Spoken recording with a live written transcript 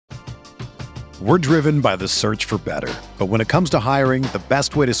We're driven by the search for better. But when it comes to hiring, the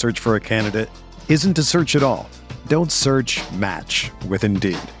best way to search for a candidate isn't to search at all. Don't search, match with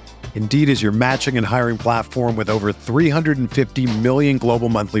Indeed. Indeed is your matching and hiring platform with over 350 million global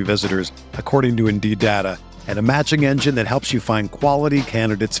monthly visitors, according to Indeed data, and a matching engine that helps you find quality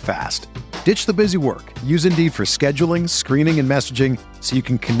candidates fast. Ditch the busy work. Use Indeed for scheduling, screening, and messaging so you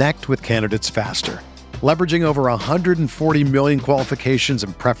can connect with candidates faster. Leveraging over 140 million qualifications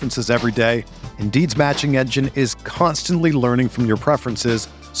and preferences every day, Indeed's matching engine is constantly learning from your preferences,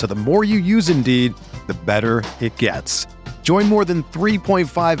 so the more you use Indeed, the better it gets. Join more than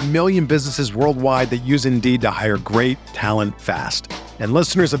 3.5 million businesses worldwide that use Indeed to hire great talent fast. And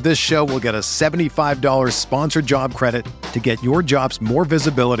listeners of this show will get a $75 sponsored job credit to get your jobs more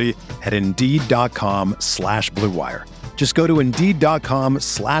visibility at Indeed.com/Blue Wire. Just go to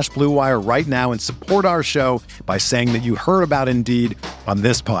Indeed.com/Blue Wire right now and support our show by saying that you heard about Indeed on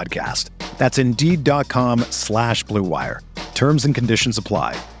this podcast. That's Indeed.com/Blue Wire. Terms and conditions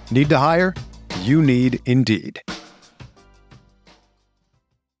apply. Need to hire? You need Indeed.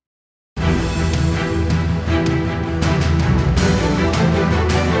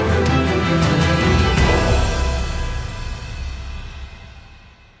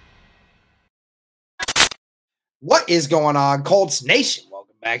 What is going on, Colts Nation?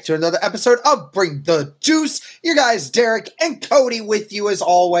 Welcome back to another episode of Bring the Juice. You guys, Derek and Cody with you as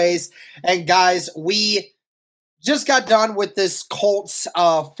always. And guys, we just got done with this Colts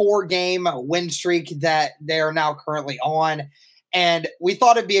 4-game win streak that they are now currently on. And we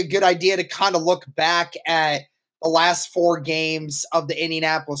thought it'd be a good idea to kind of look back at the last 4 games of the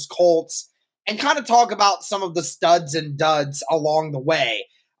Indianapolis Colts and kind of talk about some of the studs and duds along the way.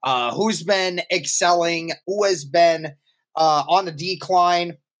 Who's been excelling, who has been on the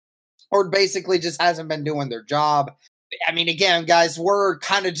decline, or basically just hasn't been doing their job. I mean, again, guys, we're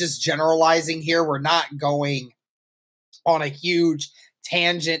kind of just generalizing here. We're not going on a huge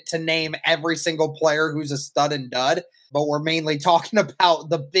tangent to name every single player who's a stud and dud, but we're mainly talking about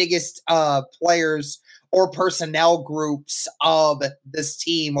the biggest players or personnel groups of this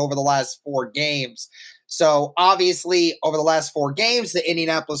team over the last 4 games. So, obviously, over the last 4 games, the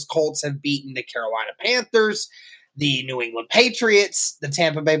Indianapolis Colts have beaten the Carolina Panthers, the New England Patriots, the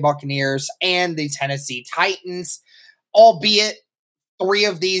Tampa Bay Buccaneers, and the Tennessee Titans, albeit 3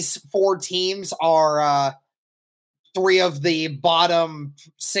 of these 4 teams are 3 of the bottom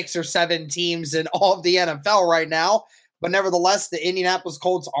 6 or 7 teams in all of the NFL right now. But nevertheless, the Indianapolis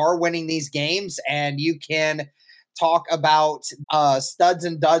Colts are winning these games, and you can talk about studs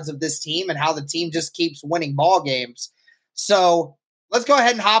and duds of this team and how the team just keeps winning ball games. So let's go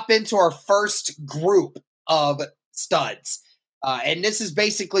ahead and hop into our first group of studs. And this is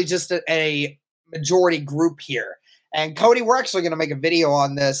basically just a majority group here. And Cody, we're actually going to make a video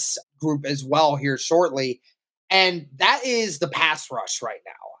on this group as well here shortly. And that is the pass rush right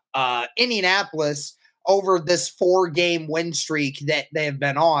now. Indianapolis, over this 4-game win streak that they have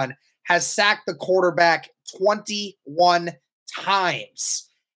been on, has sacked the quarterback 21 times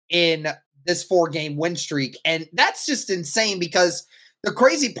in this 4-game win streak. And that's just insane because the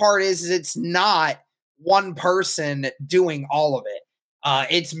crazy part is it's not one person doing all of it.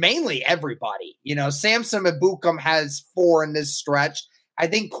 It's mainly everybody. You know, Samson Ebukam has 4 in this stretch. I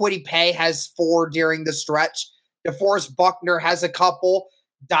think Kwity Paye has 4 during the stretch. DeForest Buckner has a couple.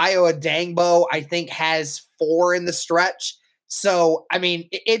 Dio Adangbo, I think, has 4 in the stretch. So, I mean,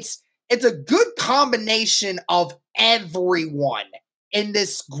 it's a good combination of everyone in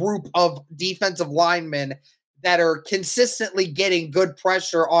this group of defensive linemen that are consistently getting good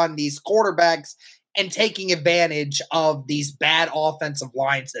pressure on these quarterbacks and taking advantage of these bad offensive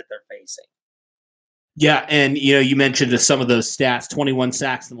lines that they're facing. Yeah, and you mentioned some of those stats, 21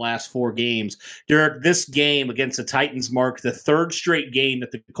 sacks in the last 4 games. Derek, this game against the Titans marked the 3rd straight game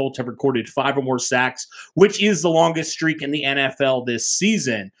that the Colts have recorded 5 or more sacks, which is the longest streak in the NFL this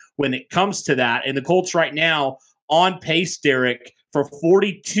season when it comes to that. And the Colts right now on pace, Derek, for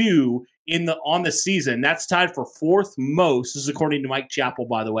 42 on the season. That's tied for 4th most. This is according to Mike Chappell,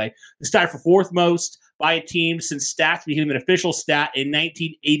 by the way. It's tied for 4th most by a team since stats became an official stat in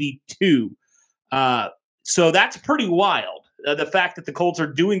 1982. So that's pretty wild. The fact that the Colts are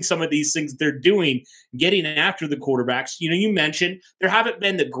doing some of these things they're doing, getting after the quarterbacks. You mentioned there haven't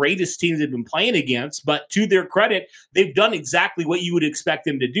been the greatest teams they've been playing against, but to their credit, they've done exactly what you would expect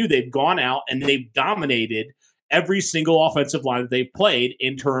them to do. They've gone out and they've dominated every single offensive line that they've played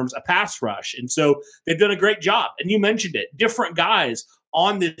in terms of pass rush. And so they've done a great job. And you mentioned it, different guys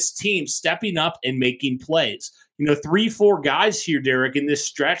on this team stepping up and making plays. 3-4 guys here, Derek, in this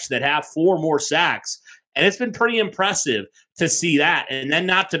stretch that have 4 more sacks. And it's been pretty impressive to see that. And then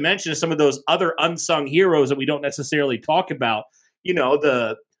not to mention some of those other unsung heroes that we don't necessarily talk about,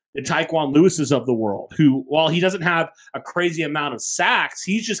 the Taekwon Lewis's of the world, who, while he doesn't have a crazy amount of sacks,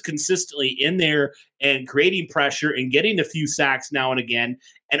 he's just consistently in there and creating pressure and getting a few sacks now and again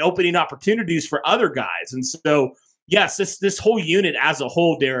and opening opportunities for other guys. And so, yes, this whole unit as a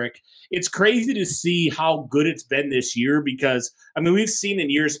whole, Derek, it's crazy to see how good it's been this year because, we've seen in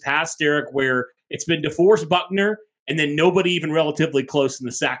years past, Derek, where it's been DeForest Buckner and then nobody even relatively close in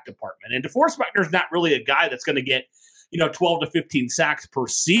the sack department. And DeForest Buckner is not really a guy that's going to get 12 to 15 sacks per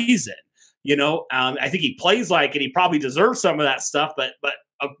season. I think he plays like it. He probably deserves some of that stuff. But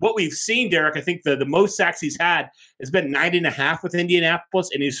what we've seen, Derek, I think the most sacks he's had has been 9.5 with Indianapolis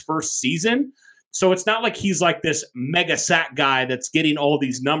in his first season. So it's not like he's like this mega sack guy that's getting all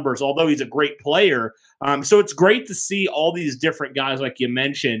these numbers, although he's a great player. So it's great to see all these different guys like you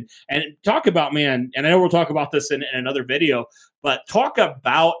mentioned. And talk about, man, and I know we'll talk about this in another video, but talk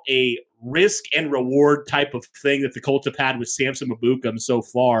about a risk and reward type of thing that the Colts have had with Samson Ebukam so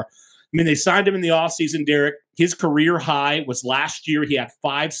far. They signed him in the offseason, Derek. His career high was last year. He had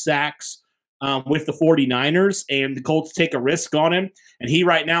 5 sacks with the 49ers, and the Colts take a risk on him. And he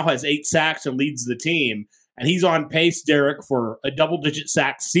right now has 8 sacks and leads the team. And he's on pace, Derek, for a double-digit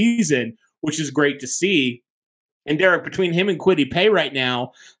sack season, which is great to see. And Derek, between him and Kwity Paye right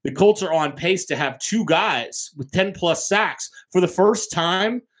now, the Colts are on pace to have 2 guys with 10-plus sacks for the first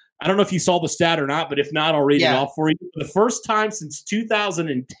time. I don't know if you saw the stat or not, but if not, I'll read it off for you. For the first time since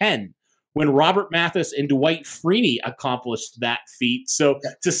 2010, when Robert Mathis and Dwight Freeney accomplished that feat. So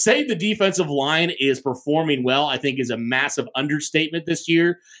to say the defensive line is performing well, I think is a massive understatement this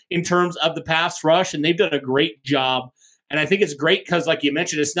year in terms of the pass rush, and they've done a great job. And I think it's great because, like you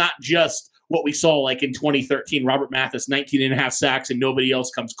mentioned, it's not just what we saw like in 2013, Robert Mathis, 19.5 sacks, and nobody else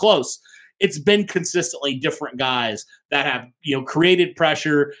comes close. It's been consistently different guys that have, created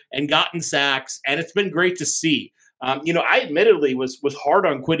pressure and gotten sacks, and it's been great to see. I admittedly was hard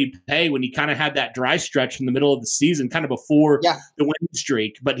on Kwity Paye when he kind of had that dry stretch in the middle of the season, kind of before the win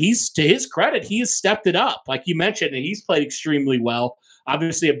streak. But to his credit, he has stepped it up, like you mentioned, and he's played extremely well.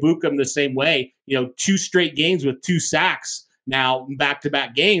 Obviously, Ebukam the same way, 2 straight games with 2 sacks now,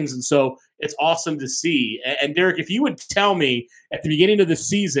 back-to-back games. And so it's awesome to see. And Derek, if you would tell me at the beginning of the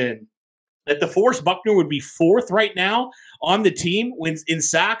season that DeForest Buckner would be 4th right now on the team in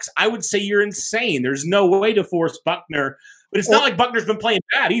sacks, I would say you're insane. There's no way DeForest Buckner, but it's not like Buckner's been playing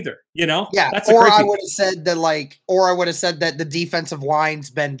bad either, Yeah. That's I would have said that the defensive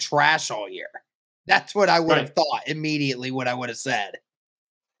line's been trash all year. That's what I would have thought immediately, what I would have said.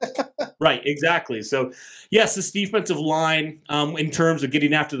 Right, exactly. So, yes, this defensive line, in terms of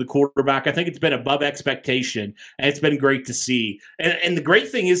getting after the quarterback, I think it's been above expectation, and it's been great to see. And the great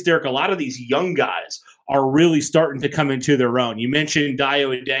thing is, Derek, a lot of these young guys are really starting to come into their own. You mentioned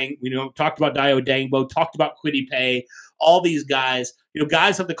Dayo Odang, talked about Dayo Odangbo, talked about Kwity Paye, all these guys,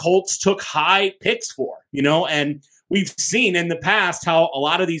 guys that the Colts took high picks for, and we've seen in the past how a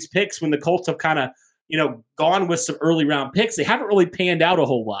lot of these picks, when the Colts have kind of gone with some early round picks, they haven't really panned out a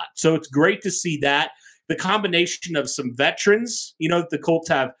whole lot. So it's great to see that. The combination of some veterans, that the Colts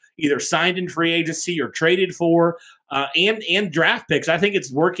have either signed in free agency or traded for, and draft picks, I think it's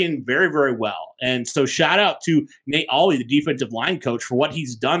working very, very well. And so shout out to Nate Ollie, the defensive line coach, for what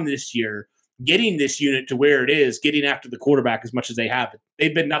he's done this year, getting this unit to where it is, getting after the quarterback as much as they have.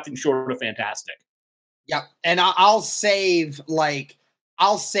 They've been nothing short of fantastic. Yep. And I'll save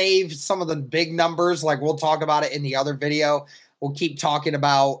some of the big numbers. Like we'll talk about it in the other video. We'll keep talking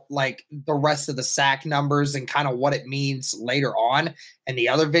about like the rest of the sack numbers and kind of what it means later on in the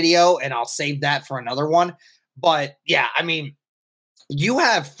other video. And I'll save that for another one. But yeah, you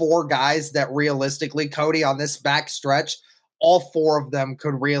have 4 guys that realistically, Cody, on this back stretch, all 4 of them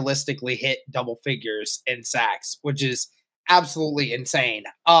could realistically hit double figures in sacks, which is absolutely insane.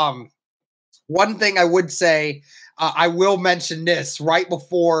 One thing I would say, I will mention this right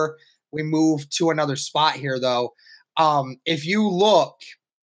before we move to another spot here, though. If you look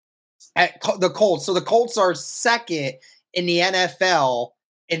at the Colts, so the Colts are 2nd in the NFL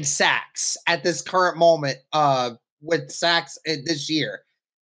in sacks at this current moment with sacks this year.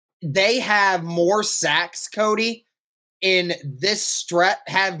 They have more sacks, Cody, in this stretch,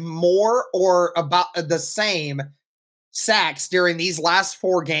 have more or about the same sacks during these last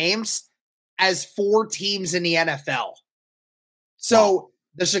 4 games as 4 teams in the NFL. So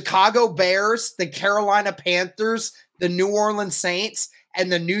the Chicago Bears, the Carolina Panthers, the New Orleans Saints,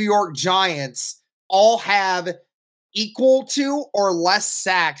 and the New York Giants all have equal to or less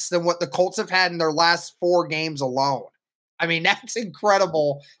sacks than what the Colts have had in their last 4 games alone. I mean, that's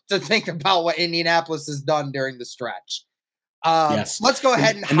incredible to think about what Indianapolis has done during the stretch. Yes. Let's go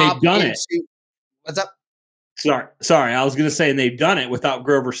ahead and hop they've done into it. What's up? Sorry. I was going to say, and they've done it without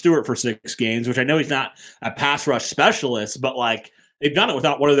Grover Stewart for 6 games, which I know he's not a pass rush specialist, but like they've done it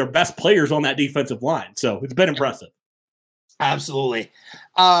without one of their best players on that defensive line. So it's been impressive. Absolutely.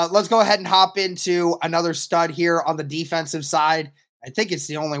 Let's go ahead and hop into another stud here on the defensive side. I think it's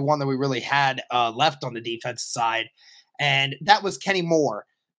the only one that we really had left on the defensive side, and that was Kenny Moore.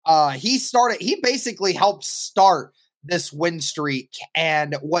 He basically helped start this win streak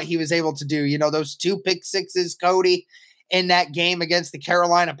and what he was able to do. You know, those 2 pick sixes, Cody, in that game against the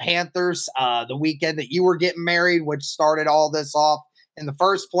Carolina Panthers, the weekend that you were getting married, which started all this off in the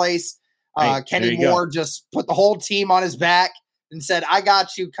first place. Kenny Moore just put the whole team on his back and said, "I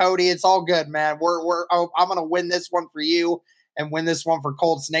got you, Cody. It's all good, man. I'm going to win this one for you and win this one for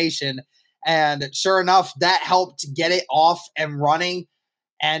Colts Nation." And sure enough, that helped get it off and running.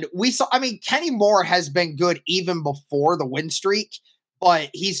 And Kenny Moore has been good even before the win streak, but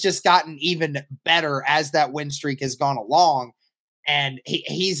he's just gotten even better as that win streak has gone along. And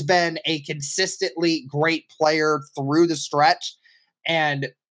he's been a consistently great player through the stretch. And,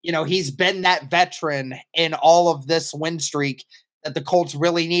 you know, he's been that veteran in all of this win streak that the Colts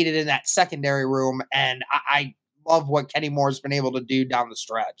really needed in that secondary room. And I love what Kenny Moore has been able to do down the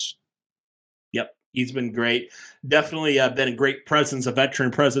stretch. Yep. He's been great. Definitely been a great presence, a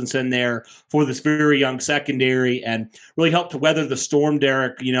veteran presence in there for this very young secondary, and really helped to weather the storm,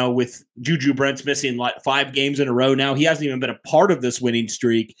 Derek, you know, with Juju Brents missing like 5 games in a row now. He hasn't even been a part of this winning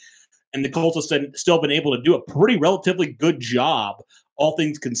streak, and the Colts have still been able to do a pretty relatively good job, all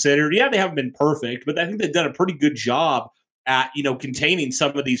things considered. Yeah, they haven't been perfect, but I think they've done a pretty good job at, you know, containing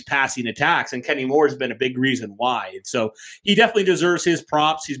some of these passing attacks, and Kenny Moore has been a big reason why. And so he definitely deserves his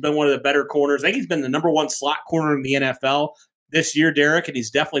props. He's been one of the better corners. I think he's been the number 1 slot corner in the NFL this year, Derek, and he's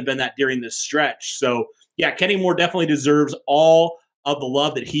definitely been that during this stretch. So yeah, Kenny Moore definitely deserves all of the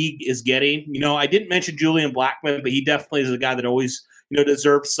love that he is getting. You know, I didn't mention Julian Blackmon, but he definitely is a guy that always, you know,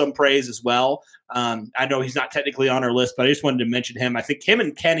 deserves some praise as well. I know he's not technically on our list, but I just wanted to mention him. I think him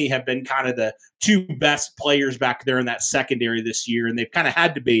and Kenny have been kind of the 2 best players back there in that secondary this year, and they've kind of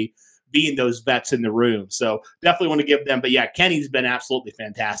had to be, being those vets in the room. So definitely want to give them. But yeah, Kenny's been absolutely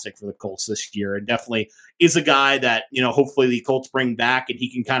fantastic for the Colts this year, and definitely is a guy that, you know, hopefully the Colts bring back, and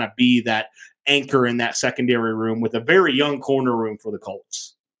he can kind of be that anchor in that secondary room with a very young corner room for the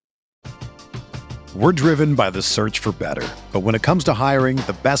Colts. We're driven by the search for better. But when it comes to hiring,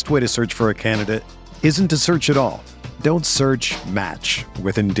 the best way to search for a candidate isn't to search at all. Don't search, match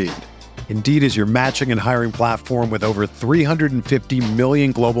with Indeed. Indeed is your matching and hiring platform with over 350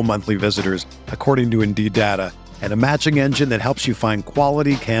 million global monthly visitors, according to Indeed data, and a matching engine that helps you find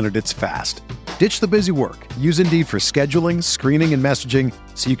quality candidates fast. Ditch the busy work. Use Indeed for scheduling, screening, and messaging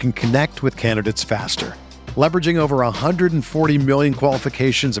so you can connect with candidates faster. Leveraging over 140 million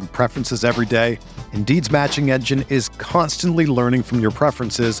qualifications and preferences every day, Indeed's matching engine is constantly learning from your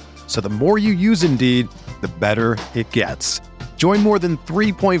preferences, so the more you use Indeed, the better it gets. Join more than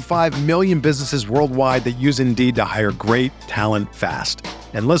 3.5 million businesses worldwide that use Indeed to hire great talent fast.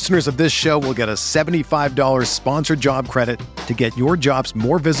 And listeners of this show will get a $75 sponsored job credit to get your jobs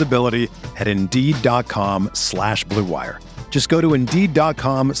more visibility at Indeed.com/Blue Wire. Just go to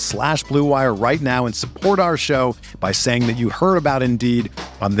Indeed.com/Blue Wire right now and support our show by saying that you heard about Indeed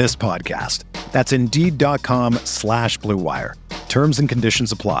on this podcast. That's Indeed.com/Blue Wire. Terms and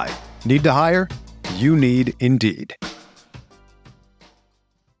conditions apply. Need to hire? You need Indeed.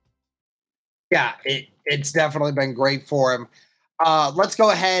 Yeah, it's definitely been great for him. Let's go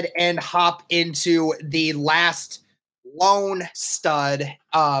ahead and hop into the last lone stud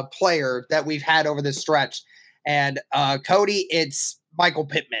player that we've had over this stretch. And Cody, it's Michael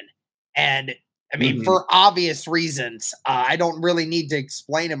Pittman. And I mean, for obvious reasons, I don't really need to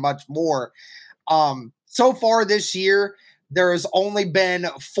explain it much more. So far this year, there has only been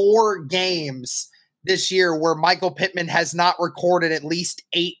 4 games this year where Michael Pittman has not recorded at least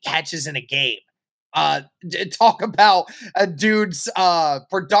 8 catches in a game. Talk about a dude's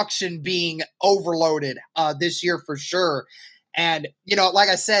production being overloaded this year for sure. And, you know, like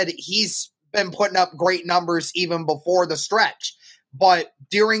I said, he's been putting up great numbers even before the stretch. But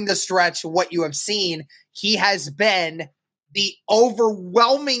during the stretch, what you have seen, he has been the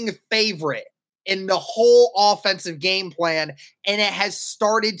overwhelming favorite in the whole offensive game plan, and it has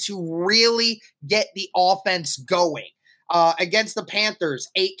started to really get the offense going. Against the Panthers,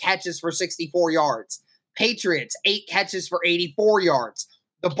 8 catches for 64 yards. Patriots, 8 catches for 84 yards.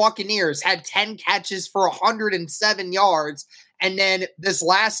 The Buccaneers had 10 catches for 107 yards. And then this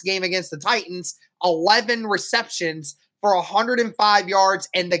last game against the Titans, 11 receptions for 105 yards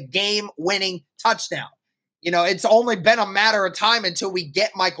and the game-winning touchdown. It's only been a matter of time until we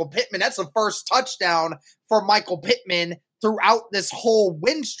get Michael Pittman. That's the first touchdown for Michael Pittman throughout this whole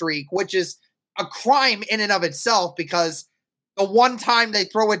win streak, which is a crime in and of itself, because the one time they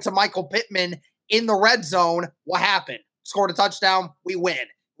throw it to Michael Pittman in the red zone, what happened? Scored a touchdown, we win,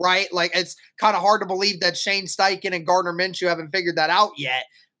 right? Like, it's kind of hard to believe that Shane Steichen and Gardner Minshew haven't figured that out yet,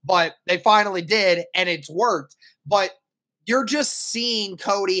 but they finally did, and it's worked. But you're just seeing,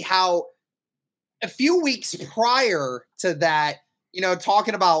 Cody, how a few weeks prior to that,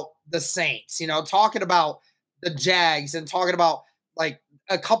 talking about the Saints, talking about the Jags, and talking about like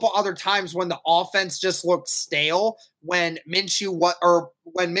a couple other times when the offense just looked stale, when Minshew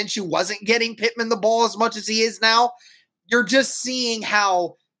wasn't getting Pittman the ball as much as he is now. You're just seeing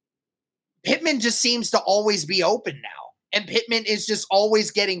how Pittman just seems to always be open now, and Pittman is just always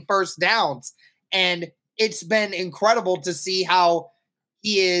getting first downs, and it's been incredible to see how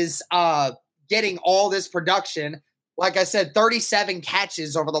he is getting all this production. Like I said, 37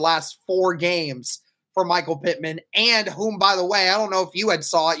 catches over the last 4 games for Michael Pittman, and whom, by the way, I don't know if you had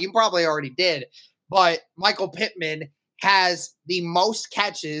saw it. You probably already did, but Michael Pittman has the most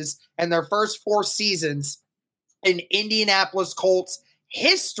catches in their first 4 seasons in Indianapolis Colts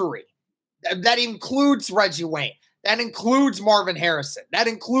history. That includes Reggie Wayne. That includes Marvin Harrison. That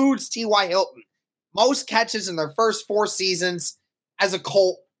includes T.Y. Hilton. Most catches in their first 4 seasons as a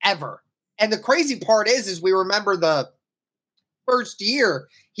Colt ever. And the crazy part is we remember the first year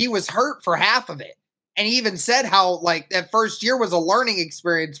he was hurt for half of it. And he even said how, like, that first year was a learning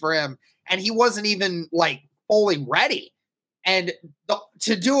experience for him, and he wasn't even, like, fully ready. And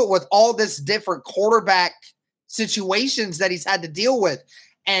to do it with all this different quarterback situations that he's had to deal with.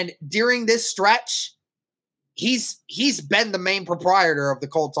 And during this stretch, he's been the main proprietor of the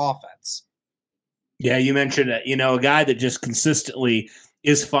Colts offense. Yeah, you mentioned it. A guy that just consistently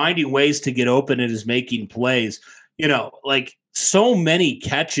is finding ways to get open and is making plays. Like, so many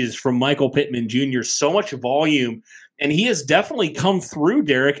catches from Michael Pittman Jr., so much volume, and he has definitely come through,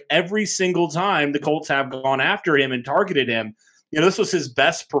 Derek, every single time the Colts have gone after him and targeted him. This was his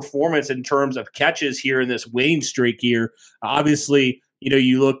best performance in terms of catches here in this winning streak here. Obviously,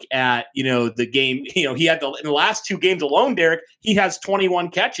 you look at, the game, he had in the last 2 games alone, Derek, he has 21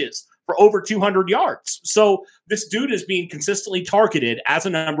 catches for over 200 yards. So this dude is being consistently targeted as a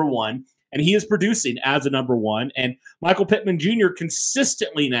number 1, and he is producing as a number 1. And Michael Pittman Jr.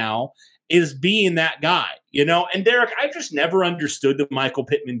 consistently now is being that guy, And Derek, I've just never understood the Michael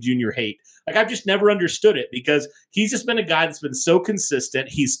Pittman Jr. hate. Like, I've just never understood it, because he's just been a guy that's been so consistent.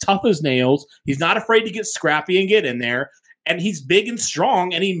 He's tough as nails. He's not afraid to get scrappy and get in there. And he's big and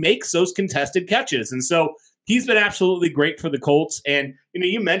strong, and he makes those contested catches. And so he's been absolutely great for the Colts. And,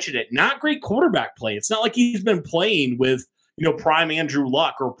 you mentioned it, not great quarterback play. It's not like he's been playing with, prime Andrew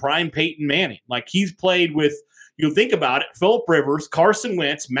Luck or prime Peyton Manning. Like, he's played with, think about it, Phillip Rivers, Carson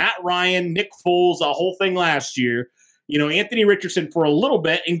Wentz, Matt Ryan, Nick Foles, the whole thing last year, Anthony Richardson for a little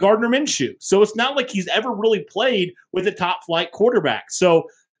bit, and Gardner Minshew. So it's not like he's ever really played with a top flight quarterback. So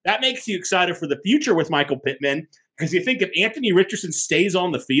that makes you excited for the future with Michael Pittman, because you think if Anthony Richardson stays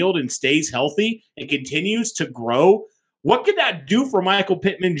on the field and stays healthy and continues to grow, what could that do for Michael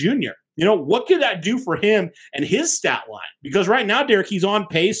Pittman Jr.? What could that do for him and his stat line? Because right now, Derek, he's on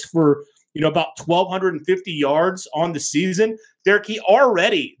pace for, about 1,250 yards on the season. Derek, he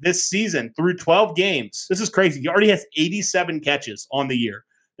already this season through 12 games, this is crazy. He already has 87 catches on the year.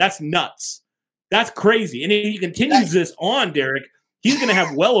 That's nuts. That's crazy. And if he continues this on, Derek, he's going to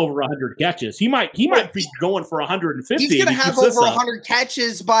have well over 100 catches. He might be going for 150. He's going to have over 100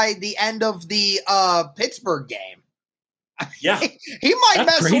 catches by the end of the Pittsburgh game. Yeah, he might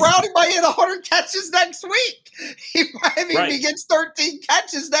mess around. He might hit 100 catches next week. If he gets 13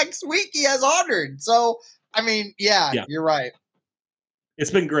 catches next week, he has 100. So, yeah, you're right. It's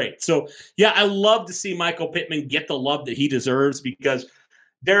been great. So, yeah, I love to see Michael Pittman get the love that he deserves, because,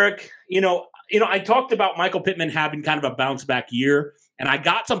 Derek, I talked about Michael Pittman having kind of a bounce back year, and I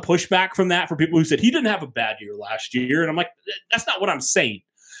got some pushback from that for people who said he didn't have a bad year last year. And I'm like, that's not what I'm saying.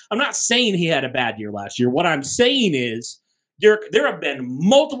 I'm not saying he had a bad year last year. What I'm saying is, Derek, there have been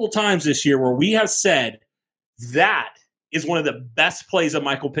multiple times this year where we have said that is one of the best plays of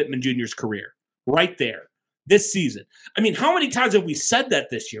Michael Pittman Jr.'s career, right there, this season. How many times have we said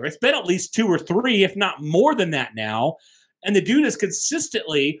that this year? It's been at least 2 or 3, if not more than that now. And the dude has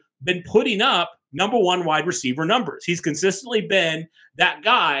consistently been putting up number 1 wide receiver numbers. He's consistently been that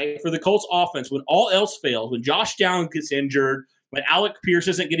guy for the Colts offense when all else fails, when Josh Downs gets injured, when Alec Pierce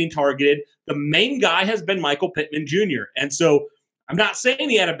isn't getting targeted. The main guy has been Michael Pittman Jr. And so I'm not saying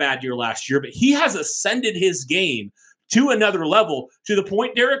he had a bad year last year, but he has ascended his game to another level, to the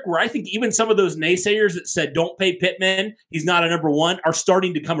point, Derek, where I think even some of those naysayers that said don't pay Pittman, he's not a number one, are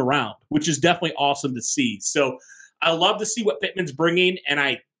starting to come around, which is definitely awesome to see. So I love to see what Pittman's bringing, and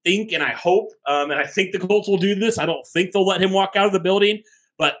I think and I hope, and I think the Colts will do this. I don't think they'll let him walk out of the building,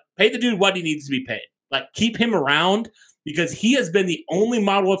 but pay the dude what he needs to be paid. Like, keep him around, because he has been the only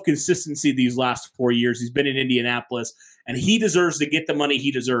model of consistency these last 4 years. He's been in Indianapolis, and he deserves to get the money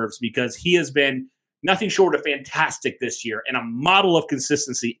he deserves, because he has been nothing short of fantastic this year and a model of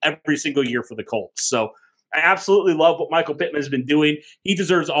consistency every single year for the Colts. So I absolutely love what Michael Pittman has been doing. He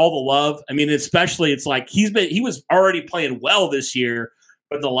deserves all the love. I mean, especially it's like he was already playing well this year,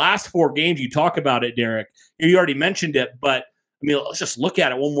 but the last 4 games, you talk about it, Derek, you already mentioned it, but I mean, let's just look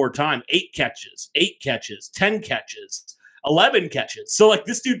at it one more time. 8 catches, 10 catches, 11 catches. So like,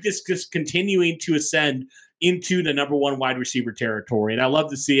 this dude just continuing to ascend into the number one wide receiver territory. And I love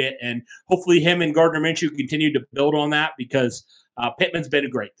to see it. And hopefully him and Gardner Minshew continue to build on that, because Pittman's been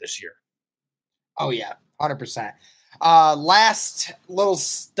great this year. Oh, yeah, 100%. Last little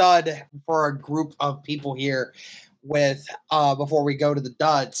stud for a group of people here with before we go to the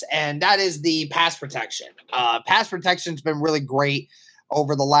duds, and that is the pass protection. Pass protection's been really great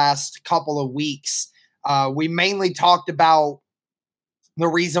over the last couple of weeks. We mainly talked about the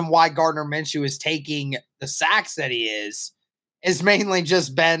reason why Gardner Minshew is taking the sacks that he is mainly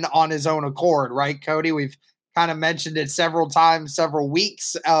just been on his own accord, right, Cody? We've kind of mentioned it several times, several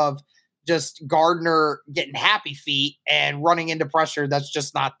weeks, of just Gardner getting happy feet and running into pressure that's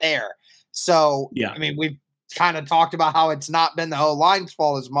just not there. So, yeah, I mean, we've kind of talked about how it's not been the O-line's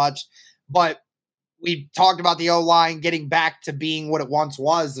fault as much, but we talked about the O-line getting back to being what it once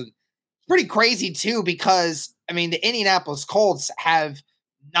was. And it's pretty crazy too, because I mean, the Indianapolis Colts have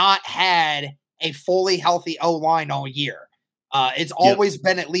not had a fully healthy O-line all year. It's always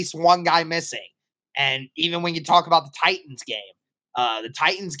been at least one guy missing. And even when you talk about the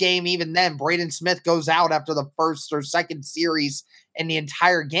Titans game, even then, Braden Smith goes out after the first or second series in the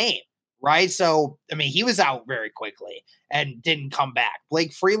entire game, right? So, I mean, he was out very quickly and didn't come back.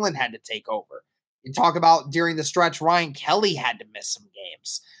 Blake Freeland had to take over. You talk about during the stretch, Ryan Kelly had to miss some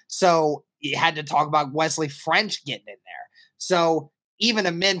games. So you had to talk about Wesley French getting in there. So even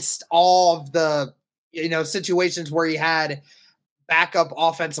amidst all of the, situations where you had backup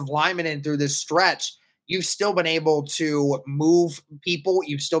offensive linemen in through this stretch, you've still been able to move people.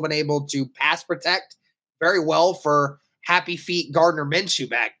 You've still been able to pass protect very well for happy feet Gardner Minshew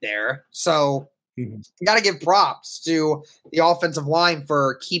back there. So you got to give props to the offensive line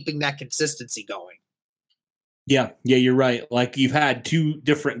for keeping that consistency going. Yeah, you're right. Like, you've had 2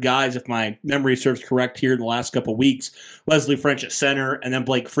 different guys, if my memory serves correct, here in the last couple of weeks. Wesley French at center, and then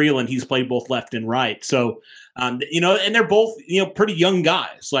Blake Freeland. He's played both left and right. So, and they're both, pretty young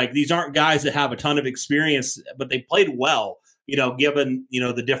guys. Like, these aren't guys that have a ton of experience, but they played well, given,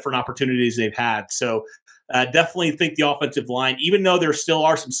 the different opportunities they've had. So, definitely think the offensive line, even though there still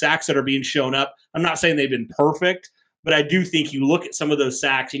are some sacks that are being shown up, I'm not saying they've been perfect, but I do think you look at some of those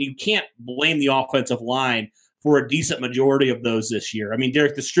sacks and you can't blame the offensive line for a decent majority of those this year. I mean,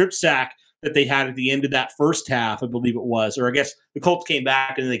 Derek, the strip sack that they had at the end of that first half, I believe it was, or I guess the Colts came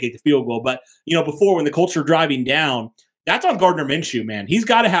back and they kicked the field goal. But, before, when the Colts were driving down, that's on Gardner Minshew, man. He's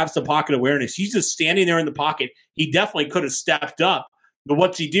got to have some pocket awareness. He's just standing there in the pocket. He definitely could have stepped up. But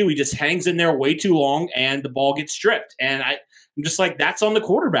what's he do? He just hangs in there way too long and the ball gets stripped. And I'm just like, that's on the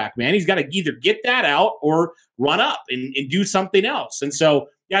quarterback, man. He's got to either get that out or run up and do something else. And so,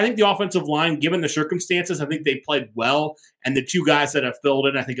 yeah, I think the offensive line, given the circumstances, I think they played well. And the 2 guys that have filled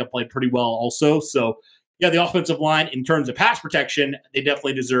in, I think have played pretty well also. So, yeah, the offensive line, in terms of pass protection, they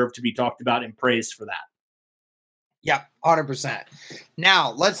definitely deserve to be talked about and praised for that. Yeah, 100%.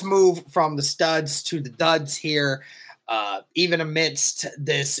 Now, let's move from the studs to the duds here. Even amidst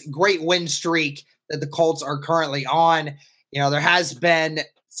this great win streak that the Colts are currently on, there has been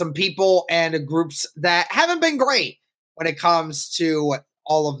some people and groups that haven't been great when it comes to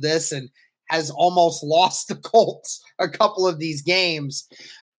all of this and has almost lost the Colts a couple of these games.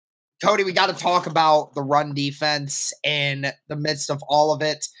 Cody, we got to talk about the run defense in the midst of all of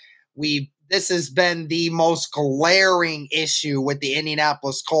it. This has been the most glaring issue with the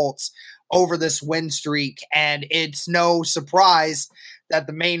Indianapolis Colts over this win streak, and it's no surprise that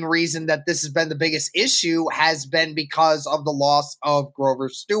the main reason that this has been the biggest issue has been because of the loss of Grover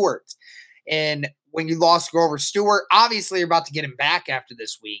Stewart. And when you lost Grover Stewart, obviously you're about to get him back after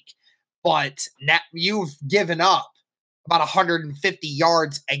this week, but now you've given up about 150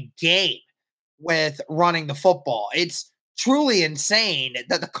 yards a game with running the football. It's truly insane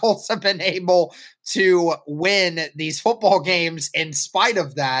that the Colts have been able to win these football games in spite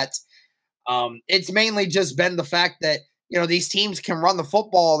of that. It's mainly just been the fact that, these teams can run the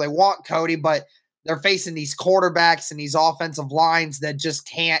football they want, Cody, but they're facing these quarterbacks and these offensive lines that just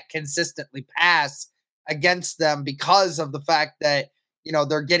can't consistently pass against them because of the fact that,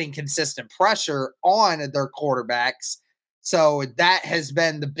 they're getting consistent pressure on their quarterbacks. So that has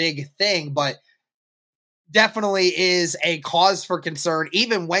been the big thing, but definitely is a cause for concern,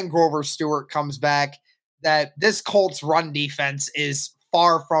 even when Grover Stewart comes back, that this Colts run defense is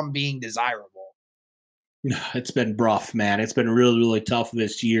far from being desirable. It's been rough, man. It's been really, really tough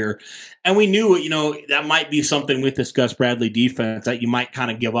this year. And we knew, that might be something with this Gus Bradley defense that you might kind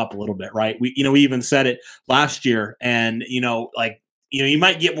of give up a little bit, right? We even said it last year, and, you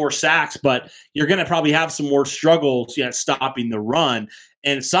might get more sacks, but you're going to probably have some more struggles stopping the run.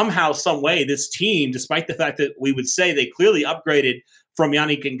 And somehow, some way, this team, despite the fact that we would say they clearly upgraded from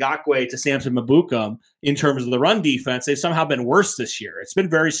Yannick Ngakoue to Samson Mabukam in terms of the run defense, they've somehow been worse this year. It's been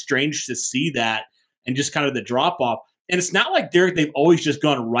very strange to see that and just kind of the drop-off. And it's not like they've always just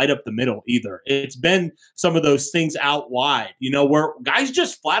gone right up the middle either. It's been some of those things out wide, where guys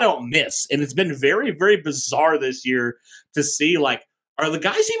just flat out miss. And it's been very, very bizarre this year to see, are the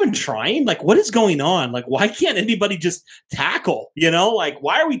guys even trying? What is going on? Why can't anybody just tackle?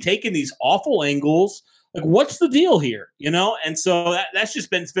 Why are we taking these awful angles? What's the deal here? And so that's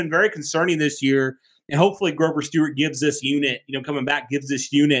just been, it's been very concerning this year. And hopefully Grover Stewart gives this unit, coming back, gives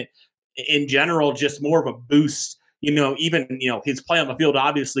this unit in general just more of a boost. Even his play on the field,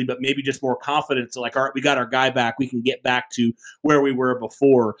 obviously, but maybe just more confidence. All right, we got our guy back. We can get back to where we were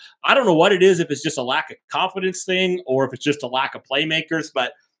before. I don't know what it is, if it's just a lack of confidence thing or if it's just a lack of playmakers,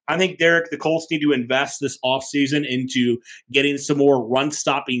 but I think, Derek, the Colts need to invest this offseason into getting some more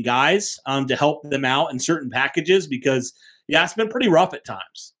run-stopping guys to help them out in certain packages because, it's been pretty rough at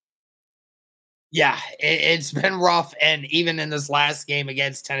times. Yeah, it's been rough, and even in this last game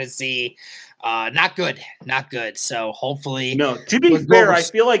against Tennessee, not good. So hopefully, no. To be fair, I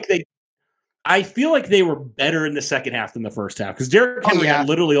feel like they were better in the second half than the first half because Derrick Henry had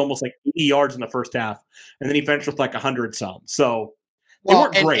literally almost 80 yards in the first half, and then he finished with 100 some. So they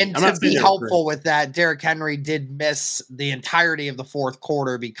weren't great. And to be helpful with that, Derrick Henry did miss the entirety of the fourth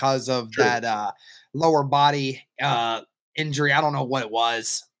quarter because of that lower body injury. I don't know what it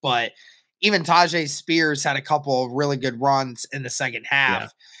was, but even Tajay Spears had a couple of really good runs in the second half. Yeah.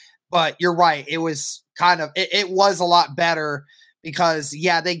 But you're right. It was it was a lot better because,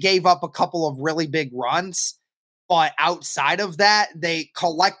 they gave up a couple of really big runs. But outside of that, they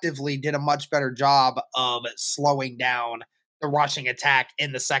collectively did a much better job of slowing down the rushing attack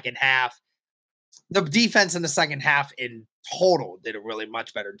in the second half. The defense in the second half in total did a really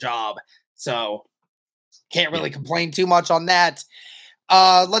much better job. So can't really complain too much on that.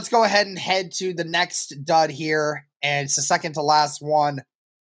 Let's go ahead and head to the next dud here, and it's the second to last one.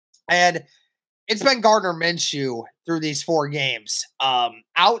 And it's been Gardner Minshew through these 4 games.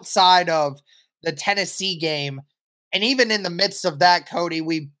 Outside of the Tennessee game, and even in the midst of that,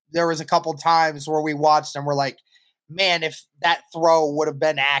 Cody, there was a couple times where we watched and we're like, man, if that throw would have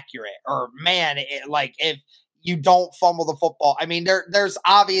been accurate, or man, if you don't fumble the football. I mean, there's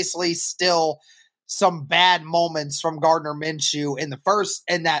obviously still some bad moments from Gardner Minshew in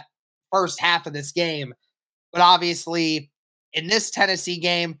that first half of this game. But obviously in this Tennessee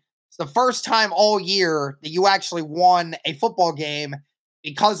game, it's the first time all year that you actually won a football game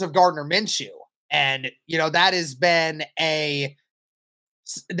because of Gardner Minshew. And, that has been a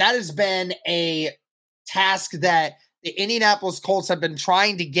task that the Indianapolis Colts have been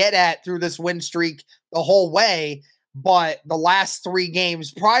trying to get at through this win streak the whole way. But the last 3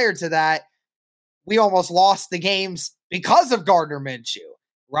 games prior to that, we almost lost the games because of Gardner Minshew,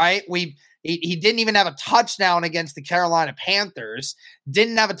 right? He didn't even have a touchdown against the Carolina Panthers,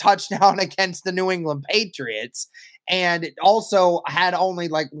 didn't have a touchdown against the New England Patriots, and also had only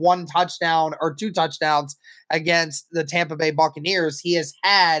 1 touchdown or 2 touchdowns against the Tampa Bay Buccaneers. He has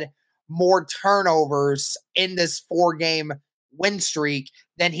had more turnovers in this 4-game win streak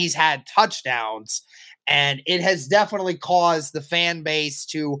than he's had touchdowns. And it has definitely caused the fan base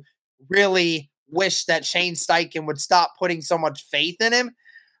to really wish that Shane Steichen would stop putting so much faith in him.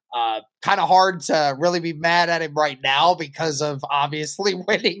 Kind of hard to really be mad at him right now because of obviously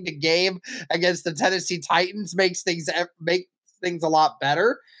winning the game against the Tennessee Titans makes things a lot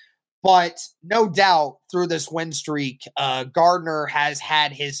better. But no doubt through this win streak, Gardner has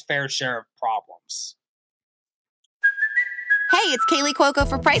had his fair share of problems. Hey, it's Kaylee Cuoco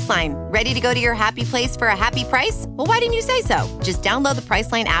for Priceline. Ready to go to your happy place for a happy price? Well, why didn't you say so? Just download the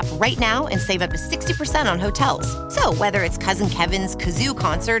Priceline app right now and save up to 60% on hotels. So whether it's Cousin Kevin's Kazoo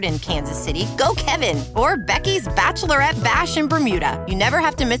Concert in Kansas City, go Kevin, or Becky's Bachelorette Bash in Bermuda, you never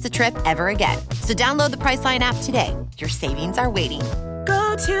have to miss a trip ever again. So download the Priceline app today. Your savings are waiting.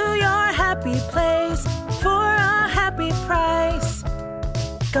 Go to your happy place for a happy price.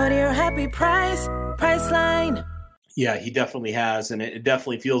 Go to your happy price, Priceline. Yeah, he definitely has, and it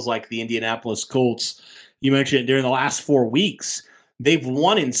definitely feels like the Indianapolis Colts, you mentioned it, during the last 4 weeks, they've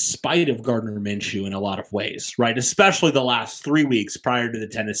won in spite of Gardner Minshew in a lot of ways, right? Especially the last 3 weeks prior to the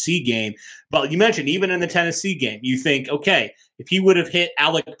Tennessee game. But you mentioned even in the Tennessee game, you think, okay, if he would have hit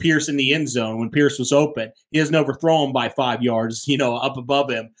Alec Pierce in the end zone when Pierce was open, he doesn't overthrow him by 5 yards, up above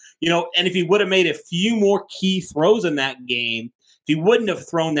him, and if he would have made a few more key throws in that game, if he wouldn't have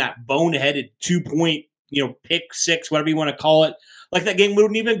thrown that boneheaded 2-point pick six, whatever you want to call it, like that game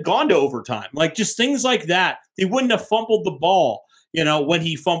wouldn't even gone to overtime. Like just things like that. He wouldn't have fumbled the ball, when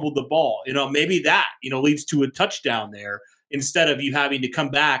he fumbled the ball. Maybe that, leads to a touchdown there instead of you having to come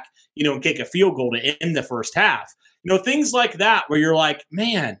back, and kick a field goal to end the first half. Things like that where you're like,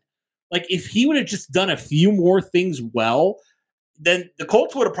 man, like if he would have just done a few more things well, then the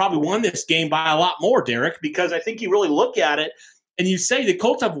Colts would have probably won this game by a lot more, Derek, because I think you really look at it and you say the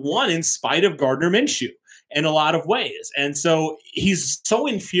Colts have won in spite of Gardner Minshew in a lot of ways. And so he's so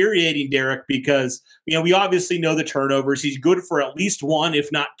infuriating, Derek, because, we obviously know the turnovers. He's good for at least one,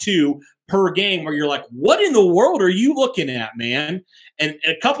 if not two, per game where you're like, what in the world are you looking at, man? And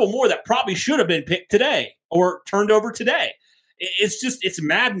a couple more that probably should have been picked today or turned over today. It's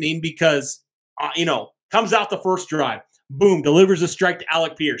maddening because, comes out the first drive, boom, delivers a strike to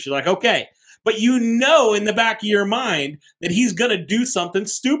Alec Pierce. You're like, okay. But in the back of your mind that he's going to do something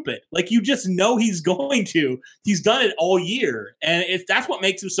stupid. Like you just know he's going to. He's done it all year. And that's what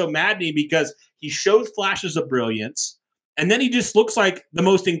makes him so maddening because he shows flashes of brilliance. And then he just looks like the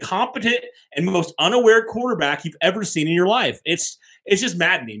most incompetent and most unaware quarterback you've ever seen in your life. It's just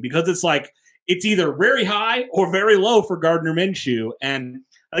maddening because it's like it's either very high or very low for Gardner Minshew. And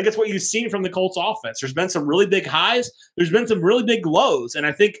I think that's what you've seen from the Colts offense. There's been some really big highs. There's been some really big lows. And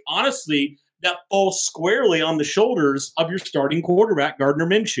I think, honestly, that falls squarely on the shoulders of your starting quarterback, Gardner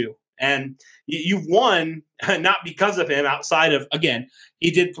Minshew. And you've won not because of him outside of, again,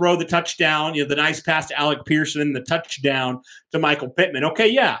 he did throw the touchdown, the nice pass to Alec Pierce and the touchdown to Michael Pittman. Okay,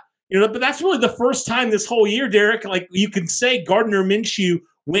 yeah. But that's really the first time this whole year, Derek, like you can say Gardner Minshew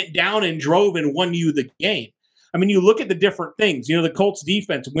went down and drove and won you the game. I mean, you look at the different things. The Colts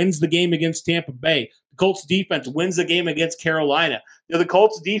defense wins the game against Tampa Bay. The Colts defense wins the game against Carolina. The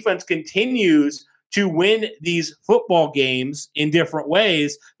Colts defense continues to win these football games in different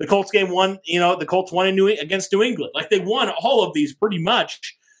ways. The Colts game won, the Colts won against New England. Like they won all of these pretty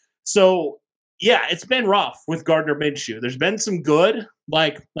much. So, yeah, it's been rough with Gardner Minshew. There's been some good,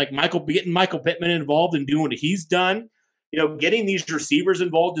 like getting Michael Pittman involved and doing what he's done. Getting these receivers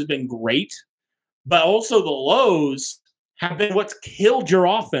involved has been great. But also the lows have been what's killed your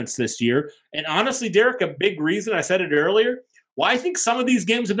offense this year. And honestly, Derek, a big reason, I said it earlier, why I think some of these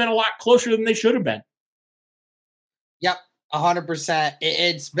games have been a lot closer than they should have been. Yep, 100%.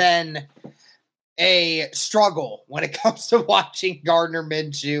 It's been a struggle when it comes to watching Gardner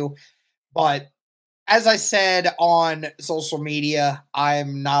Minshew. But as I said on social media,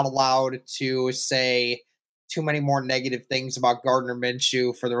 I'm not allowed to say too many more negative things about Gardner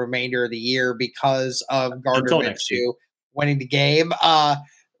Minshew for the remainder of the year because of Gardner Minshew winning the game.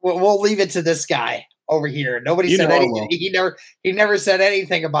 We'll leave it to this guy over here. Nobody said anything. He never said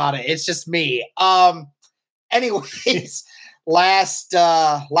anything about it. It's just me. Anyways, last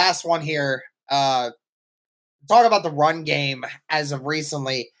one here. Talk about the run game as of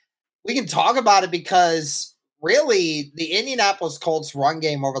recently. We can talk about it because really the Indianapolis Colts run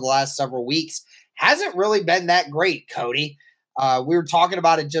game over the last several weeks hasn't really been that great, Cody. We were talking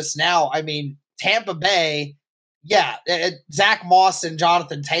about it just now. I mean, Tampa Bay, yeah, Zach Moss and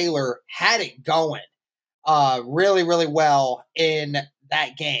Jonathan Taylor had it going really, really well in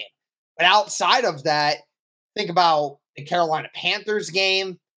that game. But outside of that, think about the Carolina Panthers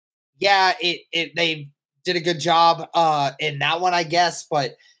game. Yeah, they did a good job in that one, I guess.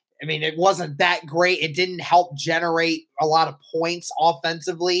 But, I mean, it wasn't that great. It didn't help generate a lot of points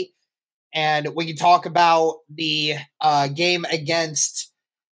offensively. And we can talk about the game against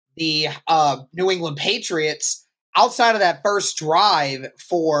the New England Patriots. Outside of that first drive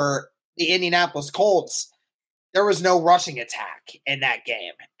for the Indianapolis Colts, there was no rushing attack in that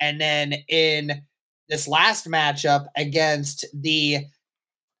game. And then in this last matchup against the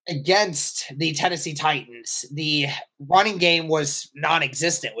against the Tennessee Titans, the running game was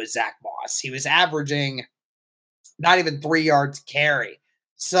non-existent with Zach Moss. He was averaging not even 3 yards carry.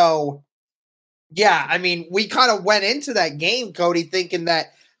 So, yeah, I mean, we kind of went into that game, Cody, thinking that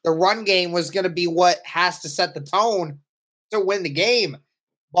the run game was going to be what has to set the tone to win the game.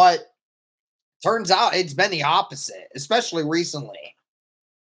 But turns out it's been the opposite, especially recently.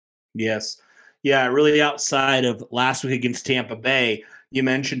 Yes. Yeah, really outside of last week against Tampa Bay, you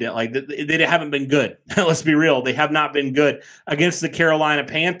mentioned it. Like, they haven't been good. Let's be real. They have not been good. Against the Carolina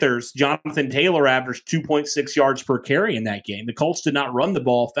Panthers, Jonathan Taylor averaged 2.6 yards per carry in that game. The Colts did not run the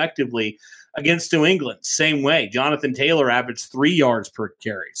ball effectively against New England. Same way. Jonathan Taylor averaged 3 yards per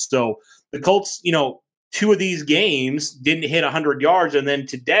carry. So the Colts, two of these games didn't hit 100 yards. And then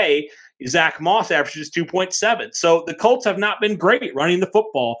today, Zach Moss averages 2.7. So the Colts have not been great running the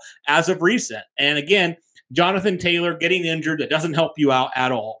football as of recent. And again, Jonathan Taylor getting injured, that doesn't help you out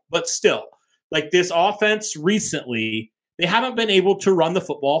at all. But still, like this offense recently, they haven't been able to run the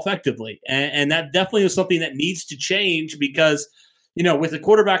football effectively. And that definitely is something that needs to change because, with a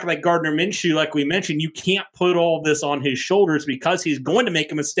quarterback like Gardner Minshew, like we mentioned, you can't put all this on his shoulders because he's going to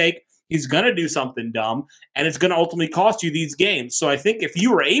make a mistake. He's going to do something dumb, and it's going to ultimately cost you these games. So I think if you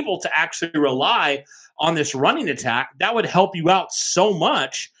were able to actually rely on this running attack, that would help you out so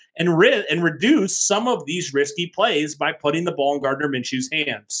much and reduce some of these risky plays by putting the ball in Gardner Minshew's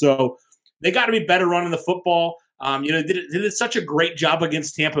hands. So they got to be better running the football. Did such a great job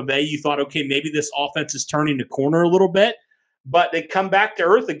against Tampa Bay. You thought, okay, maybe this offense is turning the corner a little bit, but they come back to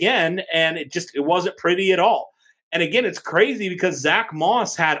earth again, and it wasn't pretty at all. And again, it's crazy because Zach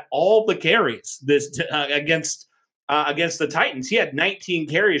Moss had all the carries against the Titans. He had 19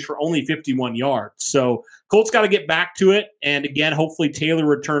 carries for only 51 yards. So Colts got to get back to it. And again, hopefully Taylor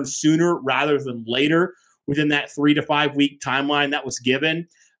returns sooner rather than later within that 3 to 5 week timeline that was given.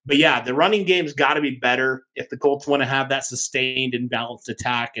 But yeah, the running game's got to be better if the Colts want to have that sustained and balanced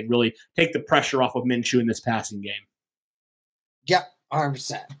attack and really take the pressure off of Minshew in this passing game. Yep.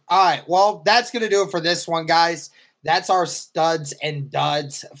 100%. All right. Well, that's going to do it for this one, guys. That's our studs and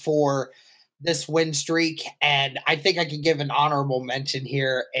duds for this win streak. And I think I can give an honorable mention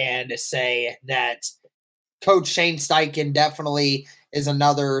here and say that Coach Shane Steichen definitely is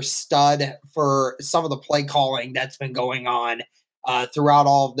another stud for some of the play calling that's been going on throughout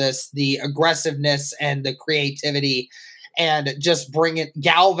all of this, the aggressiveness and the creativity and just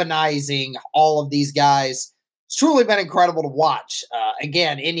galvanizing all of these guys. It's truly been incredible to watch.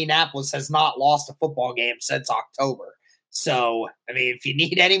 Again, Indianapolis has not lost a football game since October. So, I mean, if you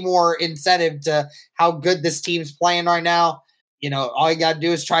need any more incentive to how good this team's playing right now, all you got to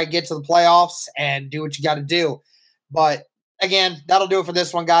do is try to get to the playoffs and do what you got to do. But again, that'll do it for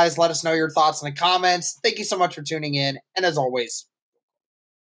this one, guys. Let us know your thoughts in the comments. Thank you so much for tuning in. And as always,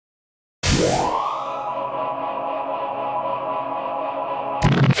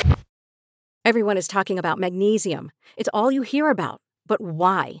 everyone is talking about magnesium. It's all you hear about. But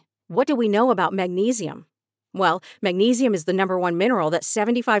why? What do we know about magnesium? Well, magnesium is the number one mineral that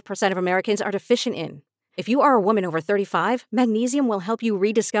 75% of Americans are deficient in. If you are a woman over 35, magnesium will help you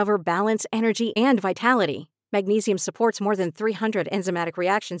rediscover balance, energy, and vitality. Magnesium supports more than 300 enzymatic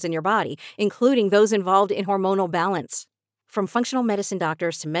reactions in your body, including those involved in hormonal balance. From functional medicine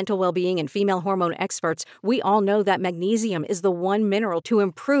doctors to mental well-being and female hormone experts, we all know that magnesium is the one mineral to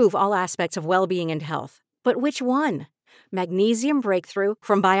improve all aspects of well-being and health. But which one? Magnesium Breakthrough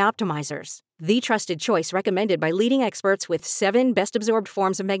from Bioptimizers, the trusted choice recommended by leading experts with 7 best-absorbed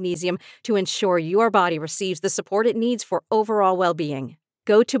forms of magnesium to ensure your body receives the support it needs for overall well-being.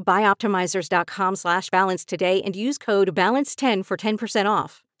 Go to bioptimizers.com/balance today and use code BALANCE10 for 10%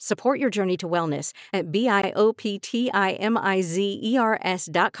 off. Support your journey to wellness at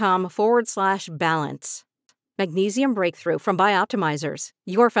bioptimizers.com/balance. Magnesium Breakthrough from Bioptimizers,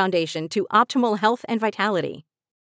 your foundation to optimal health and vitality.